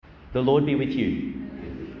The Lord be with you.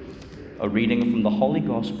 A reading from the Holy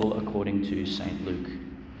Gospel according to St. Luke.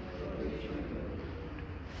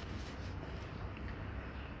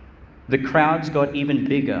 The crowds got even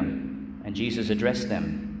bigger, and Jesus addressed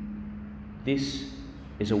them. This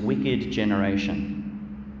is a wicked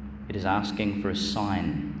generation. It is asking for a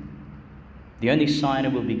sign. The only sign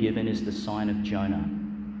it will be given is the sign of Jonah.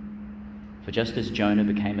 For just as Jonah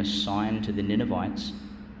became a sign to the Ninevites,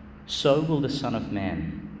 so will the Son of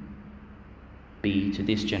Man be to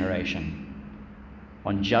this generation.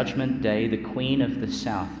 On Judgment Day, the Queen of the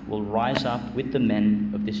South will rise up with the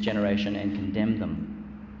men of this generation and condemn them,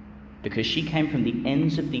 because she came from the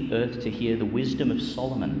ends of the earth to hear the wisdom of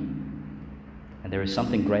Solomon, and there is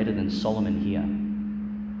something greater than Solomon here.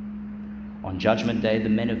 On Judgment Day, the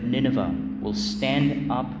men of Nineveh will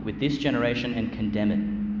stand up with this generation and condemn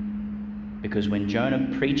it, because when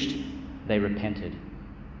Jonah preached, they repented.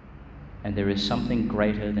 And there is something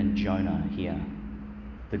greater than Jonah here.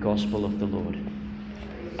 The Gospel of the Lord.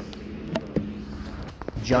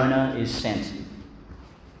 Jonah is sent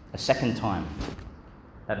a second time.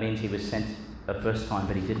 That means he was sent a first time,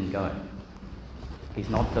 but he didn't go. He's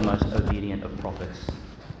not the most obedient of prophets.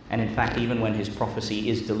 And in fact, even when his prophecy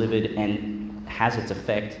is delivered and has its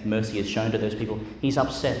effect, mercy is shown to those people, he's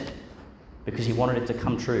upset because he wanted it to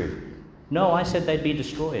come true. No, I said they'd be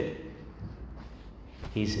destroyed.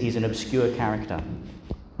 He's an obscure character.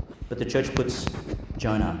 But the church puts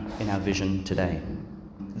Jonah in our vision today.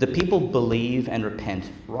 The people believe and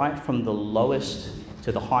repent right from the lowest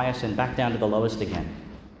to the highest and back down to the lowest again.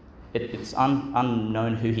 It's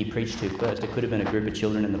unknown who he preached to first. It could have been a group of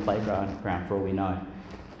children in the playground for all we know.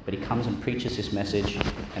 But he comes and preaches this message,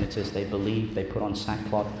 and it says they believed, they put on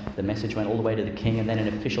sackcloth. The message went all the way to the king, and then an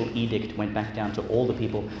official edict went back down to all the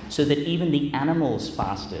people, so that even the animals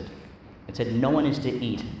fasted. It said no one is to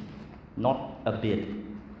eat, not a bit,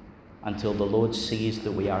 until the Lord sees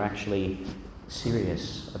that we are actually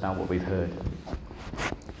serious about what we've heard.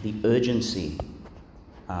 The urgency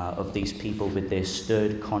of these people with their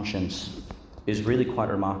stirred conscience is really quite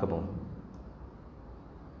remarkable.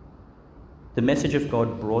 The message of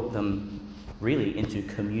God brought them really into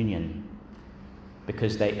communion,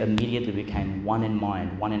 because they immediately became one in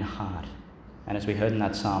mind, one in heart. And as we heard in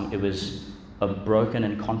that psalm, it was a broken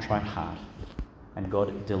and contrite heart. And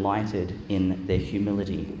God delighted in their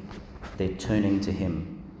humility, their turning to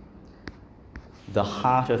him. The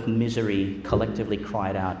heart of misery collectively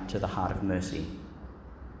cried out to the heart of mercy.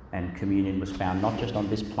 And communion was found not just on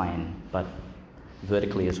this plane, but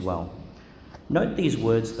vertically as well. Note these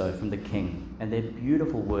words, though, from the king, and they're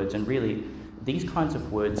beautiful words. And really, these kinds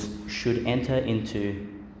of words should enter into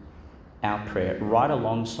our prayer right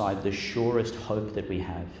alongside the surest hope that we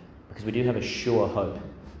have. Because we do have a sure hope.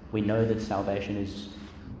 We know that salvation is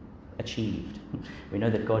achieved. We know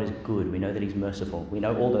that God is good. We know that he's merciful. We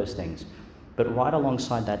know all those things. But right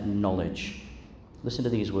alongside that knowledge, listen to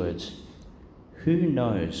these words. Who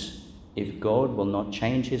knows if God will not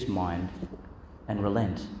change his mind and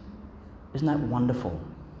relent? Isn't that wonderful?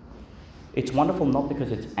 It's wonderful not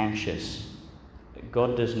because it's anxious.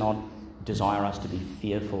 God does not desire us to be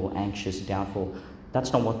fearful, anxious, doubtful.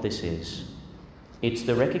 That's not what this is. It's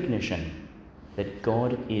the recognition that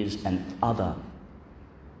God is an other.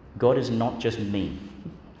 God is not just me.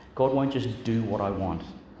 God won't just do what I want.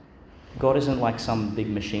 God isn't like some big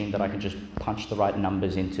machine that I can just punch the right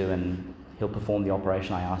numbers into and he'll perform the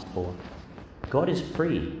operation I asked for. God is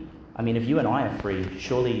free. I mean, if you and I are free,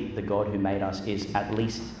 surely the God who made us is at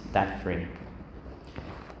least that free.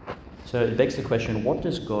 So it begs the question, what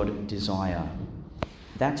does God desire?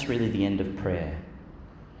 That's really the end of prayer.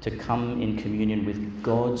 To come in communion with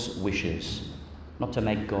God's wishes, not to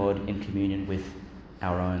make God in communion with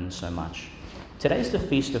our own so much. Today's the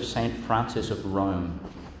feast of St. Francis of Rome,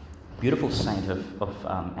 beautiful saint of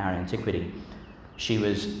our antiquity. She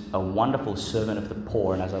was a wonderful servant of the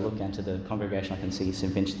poor, and as I look into the congregation, I can see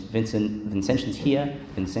St. Vincentians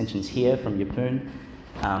here from Yeppoon.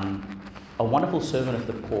 A wonderful servant of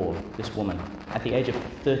the poor, this woman. At the age of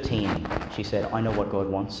 13, she said, I know what God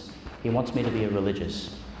wants. He wants me to be a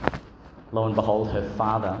religious. Lo and behold, her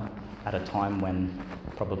father, at a time when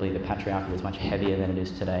probably the patriarchy was much heavier than it is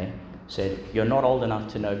today, said, you're not old enough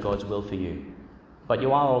to know God's will for you, but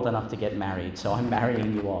you are old enough to get married, so I'm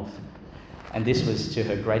marrying you off. And this was to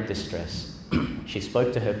her great distress. She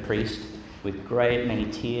spoke to her priest with great many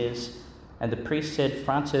tears, and the priest said,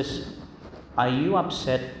 Francis, are you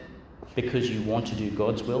upset because you want to do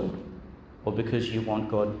God's will, or because you want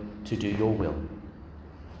God to do your will?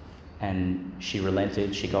 And she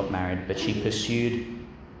relented, she got married, but she pursued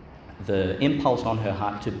the impulse on her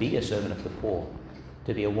heart to be a servant of the poor.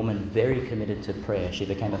 to be a woman very committed to prayer. She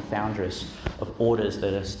became a foundress of orders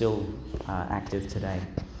that are still active today.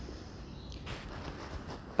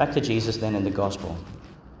 Back to Jesus then in the gospel,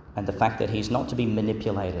 and the fact that he's not to be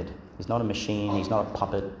manipulated. He's not a machine, he's not a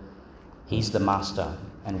puppet. He's the master,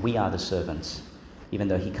 and we are the servants, even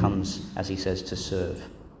though he comes, as he says, to serve.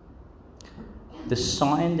 The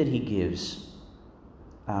sign that he gives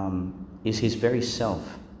is his very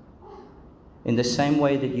self. In the same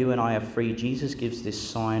way that you and I are free, Jesus gives this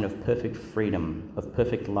sign of perfect freedom, of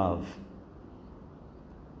perfect love.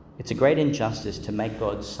 It's a great injustice to make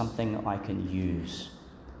God something I can use,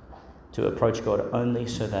 to approach God only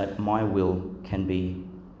so that my will can be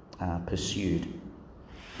pursued.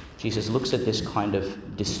 Jesus looks at this kind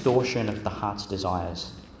of distortion of the heart's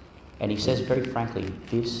desires, and he says very frankly,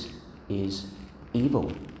 this is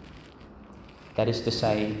evil. That is to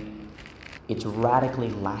say, it's radically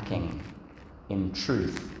lacking in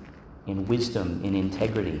truth, in wisdom, in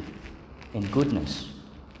integrity, in goodness.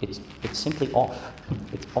 It's simply off.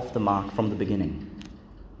 It's off the mark from the beginning.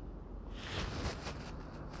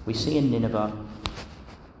 We see in Nineveh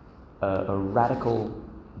a radical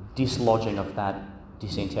dislodging of that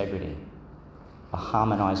disintegrity, a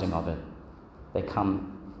harmonizing of it. They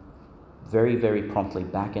come very, very promptly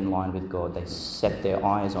back in line with God. They set their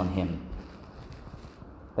eyes on him.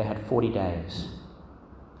 They had 40 days.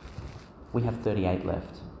 We have 38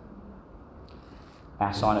 left.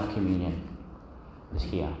 Our sign of communion is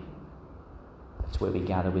here. It's where we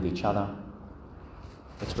gather with each other.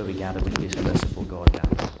 It's where we gather with this merciful God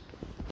now.